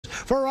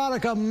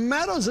Veronica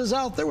Meadows is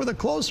out there with a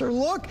closer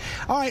look.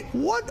 All right,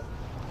 what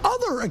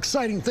other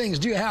exciting things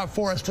do you have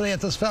for us today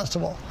at this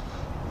festival?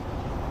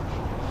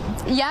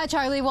 Yeah,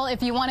 Charlie, well,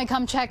 if you want to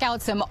come check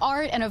out some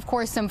art and, of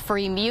course, some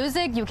free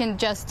music, you can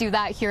just do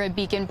that here at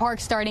Beacon Park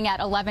starting at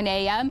 11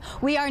 a.m.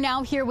 We are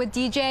now here with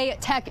DJ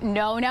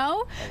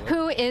TekNoNo,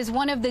 who is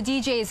one of the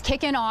DJs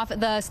kicking off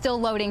the Still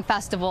Loading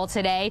Festival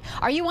today.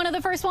 Are you one of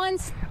the first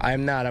ones?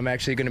 I'm not. I'm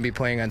actually going to be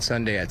playing on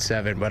Sunday at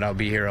 7, but I'll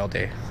be here all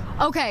day.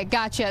 Okay,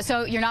 gotcha.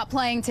 So you're not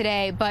playing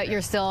today, but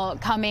you're still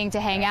coming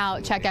to hang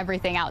out, check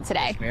everything out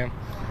today. Yes, ma'am.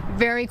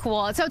 Very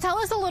cool. So tell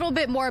us a little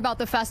bit more about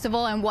the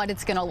festival and what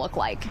it's going to look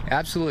like.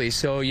 Absolutely.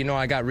 So, you know,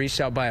 I got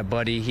reached out by a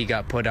buddy. He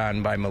got put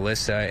on by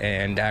Melissa,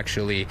 and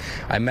actually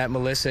I met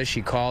Melissa.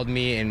 She called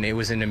me, and it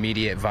was an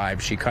immediate vibe.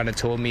 She kind of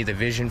told me the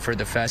vision for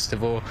the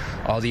festival,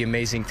 all the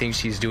amazing things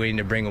she's doing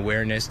to bring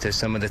awareness to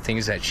some of the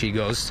things that she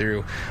goes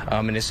through.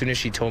 And as soon as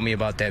she told me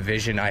about that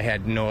vision, I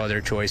had no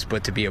other choice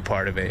but to be a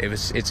part of it.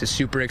 It's a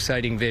super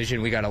exciting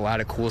vision. We got a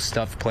lot of cool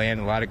stuff planned,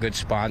 a lot of good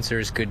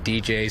sponsors, good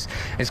DJs.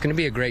 It's going to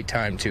be a great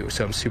time, too,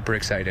 so I'm super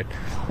excited.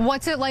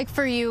 What's it like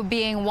for you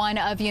being one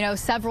of,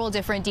 several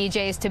different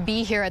DJs to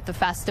be here at the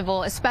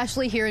festival,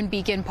 especially here in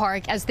Beacon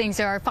Park as things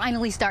are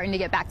finally starting to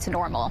get back to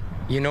normal?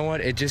 You know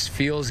what? It just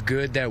feels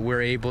good that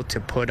we're able to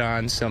put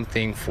on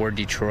something for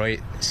Detroit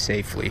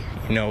safely.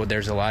 You know,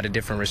 there's a lot of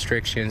different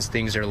restrictions.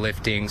 Things are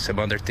lifting, some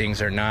other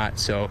things are not.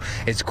 So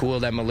it's cool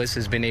that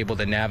Melissa's been able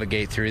to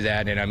navigate through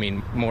that. And I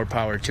mean, more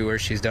power to her.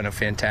 She's done a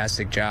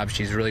fantastic job.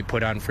 She's really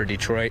put on for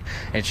Detroit.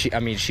 And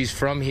she's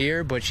from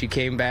here, but she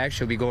came back.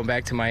 She'll be going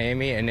back to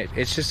Miami. And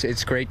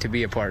it's great to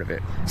be a part of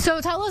it. So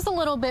tell us a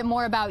little bit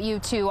more about you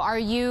two. Are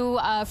you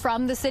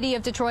from the city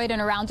of Detroit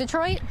and around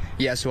Detroit?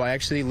 Yeah, so I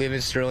actually live in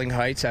Sterling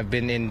Heights. I've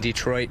been in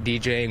Detroit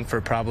DJing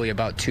for probably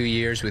about 2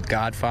 years with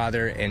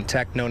Godfather, and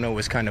TekNoNo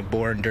was kind of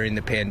born during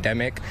the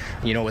pandemic.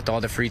 You know, with all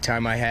the free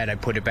time I had, I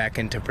put it back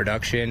into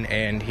production,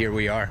 and here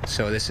we are.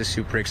 So this is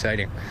super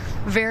exciting.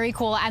 Very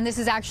cool. And this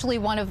is actually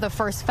one of the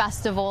first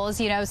festivals,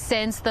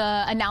 since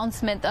the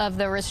announcement of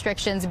the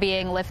restrictions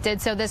being lifted.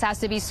 So this has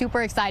to be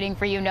super exciting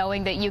for you,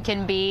 knowing that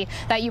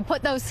you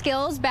put those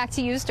skills back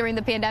to use during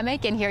the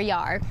pandemic, and here you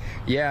are.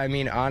 Yeah, I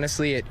mean,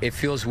 honestly, it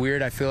feels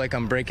weird. I feel like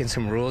I'm breaking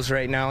some rules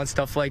right now and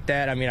stuff like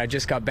that. I mean, I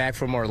just got back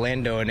from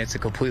Orlando, and it's a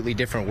completely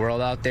different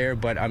world out there,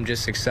 but I'm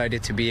just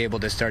excited to be able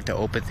to start to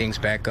open things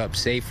back up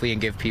safely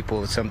and give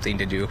people something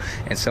to do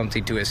and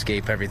something to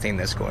escape everything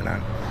that's going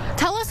on.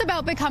 Tell us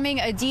about becoming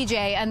a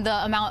DJ and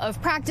the amount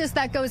of practice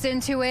that goes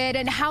into it,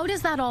 and how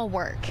does that all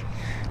work?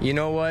 You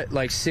know what,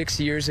 like 6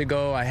 years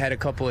ago, I had a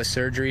couple of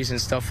surgeries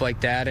and stuff like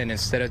that, and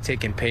instead of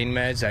taking pain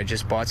meds, I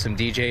just bought some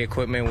DJ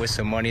equipment with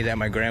some money that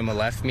my grandma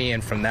left me,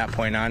 and from that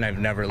point on, I've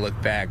never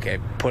looked back. I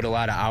put a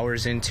lot of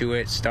hours into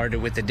it,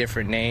 started with a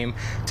different name.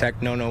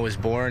 TekNoNo was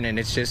born, and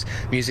it's just,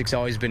 music's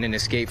always been an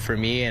escape for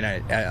me, and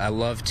I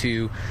love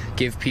to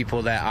give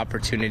people that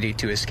opportunity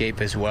to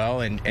escape as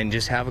well, and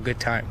just have a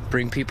good time.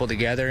 Bring people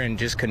together and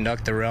just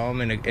conduct the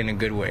realm in a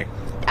good way.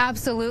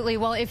 Absolutely.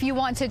 Well, if you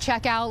want to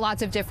check out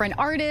lots of different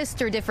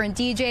artists or different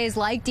DJs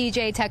like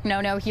DJ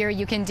TekNoNo here,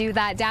 you can do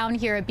that down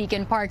here at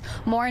Beacon Park.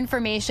 More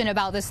information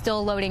about the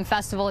Still Loading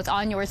Festival is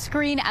on your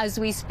screen as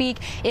we speak.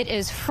 It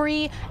is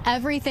free.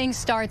 Everything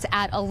starts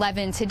at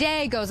 11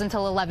 today, goes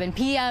until 11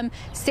 p.m.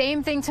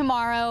 Same thing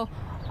tomorrow.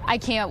 I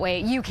can't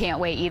wait. You can't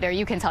wait either.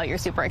 You can tell you're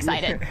super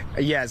excited.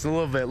 Yes, a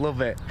little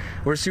bit.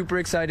 We're super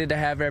excited to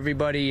have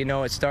everybody. You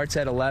know, it starts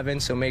at 11,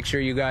 so make sure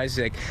you guys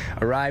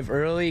arrive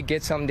early,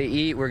 get something to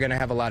eat. We're going to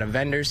have a lot of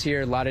vendors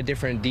here, a lot of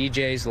different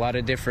DJs, a lot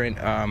of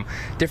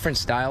different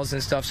styles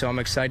and stuff, so I'm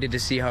excited to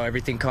see how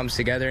everything comes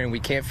together, and we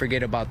can't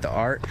forget about the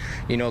art.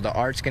 You know, the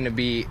art's going to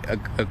be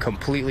a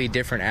completely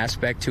different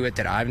aspect to it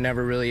that I've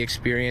never really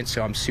experienced,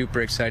 so I'm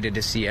super excited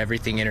to see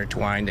everything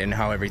intertwined and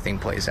how everything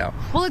plays out.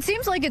 Well, it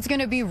seems like it's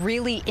going to be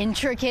really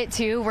intricate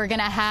too. We're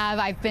gonna have,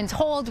 I've been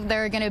told,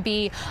 there are gonna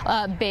be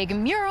big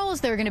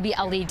murals, there are gonna be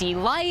LED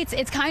lights.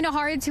 It's kind of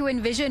hard to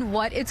envision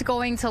what it's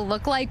going to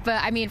look like,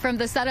 but I mean, from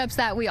the setups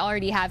that we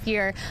already have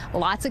here,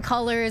 lots of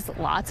colors,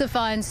 lots of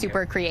fun,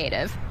 super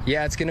creative.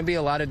 Yeah, it's gonna be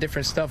a lot of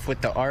different stuff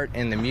with the art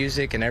and the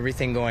music and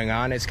everything going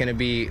on. It's gonna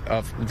be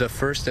the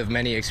first of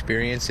many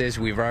experiences.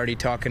 We've already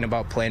talking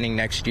about planning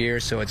next year,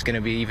 so it's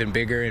gonna be even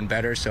bigger and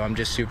better, so I'm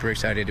just super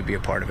excited to be a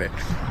part of it.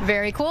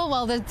 Very cool.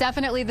 Well, that's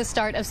definitely the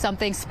start of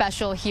something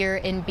special here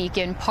in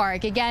Beacon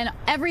Park. Again,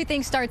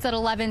 everything starts at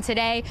 11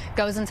 today,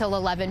 goes until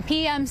 11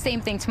 p.m.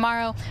 Same thing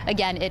tomorrow.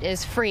 Again, it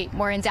is free.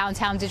 We're in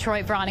downtown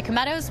Detroit. Veronica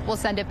Meadows, we'll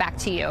send it back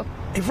to you.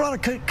 Hey,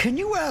 Veronica, can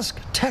you ask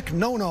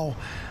TekNoNo,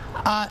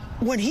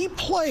 when he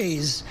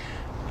plays,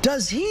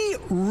 does he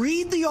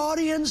read the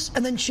audience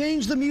and then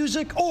change the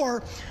music,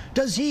 or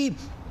does he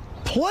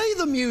play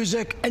the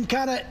music and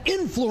kind of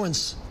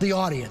influence the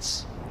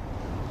audience?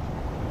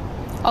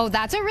 Oh,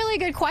 that's a really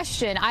good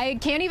question. I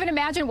can't even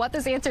imagine what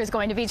this answer is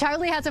going to be.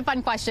 Charlie has a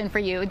fun question for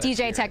you,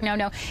 DJ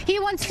TekNoNo. He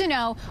wants to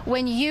know,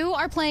 when you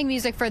are playing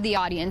music for the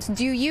audience,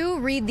 do you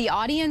read the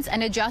audience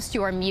and adjust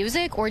your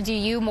music, or do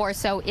you more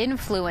so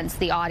influence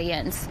the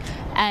audience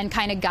and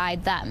kind of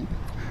guide them?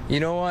 You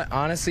know what?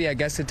 Honestly, I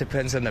guess it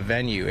depends on the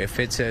venue. If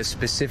it's a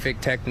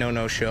specific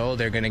TekNoNo show,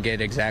 they're going to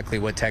get exactly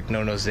what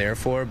TekNoNo's there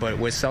for. But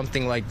with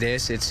something like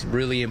this, it's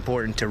really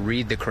important to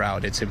read the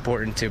crowd. It's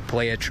important to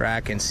play a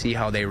track and see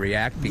how they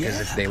react,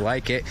 because if they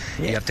like it,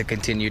 you have to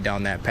continue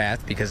down that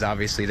path, because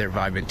obviously they're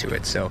vibing to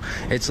it. So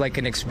it's like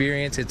an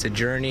experience, it's a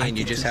journey, and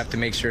you just have to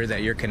make sure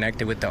that you're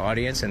connected with the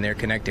audience and they're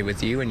connected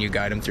with you, and you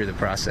guide them through the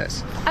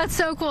process. That's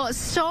so cool.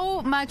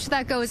 So much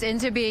that goes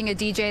into being a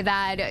DJ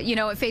that, you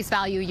know, at face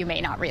value, you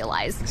may not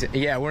realize.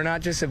 Yeah, we're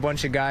not just a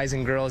bunch of guys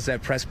and girls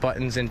that press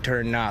buttons and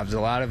turn knobs. A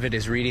lot of it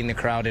is reading the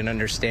crowd and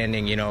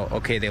understanding, you know,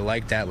 okay, they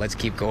like that, let's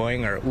keep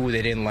going, or ooh,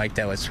 they didn't like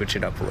that, let's switch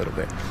it up a little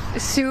bit.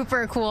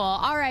 Super cool.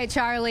 All right,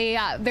 Charlie,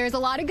 there's a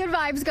lot of good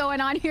vibes going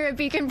on here at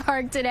Beacon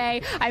Park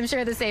today. I'm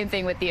sure the same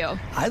thing with you.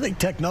 I think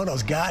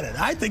TekNoNo's got it.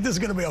 I think this is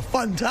going to be a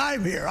fun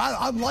time here.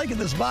 I'm liking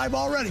this vibe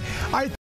already.